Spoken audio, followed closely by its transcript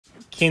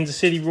Kansas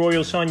City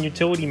Royals signed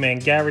utility man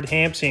Garrett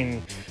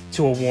Hampson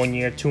to a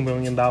one-year, $2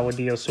 million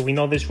deal. So we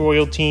know this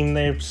Royal team,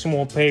 they're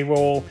small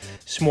payroll,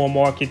 small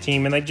market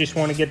team, and they just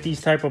want to get these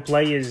type of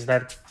players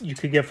that you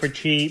could get for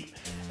cheap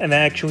and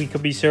that actually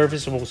could be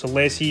serviceable. So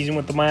last season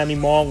with the Miami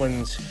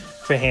Marlins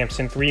for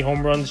Hampson, 3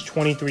 home runs,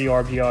 23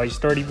 RBIs,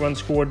 30 runs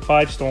scored,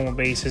 5 stolen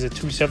bases, a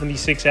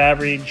 .276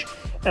 average,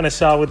 and a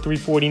solid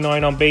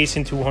 .349 on base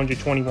and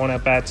 221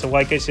 at-bats. So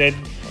like I said,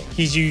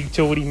 he's a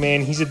utility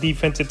man. He's a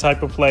defensive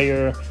type of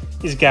player,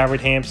 is Garrett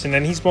Hampson,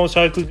 and he's most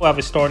likely will have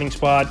a starting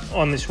spot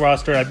on this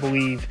roster, I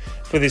believe,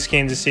 for this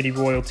Kansas City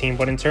Royal team.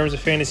 But in terms of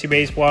fantasy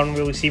baseball, I don't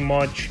really see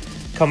much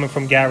coming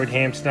from Garrett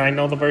Hampson. I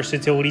know the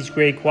versatility is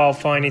great,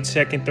 qualifying at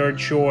second, third,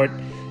 short,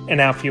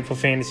 and outfield for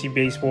fantasy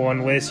baseball.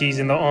 And last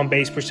season, the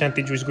on-base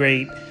percentage was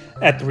great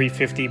at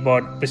 .350.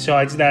 But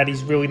besides that,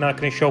 he's really not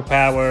going to show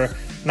power.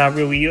 Not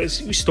really a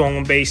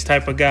stolen base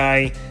type of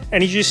guy.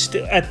 And he's just,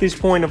 at this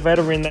point, a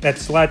veteran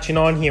that's latching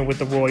on here with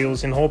the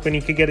Royals and hoping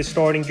he could get a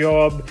starting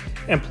job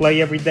and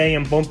play every day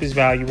and bump his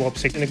value up.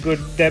 So a good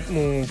depth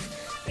move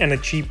and a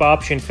cheap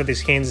option for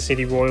this Kansas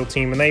City Royal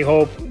team. And they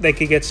hope they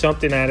could get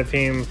something out of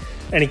him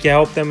and he can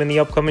help them in the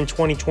upcoming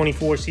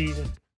 2024 season.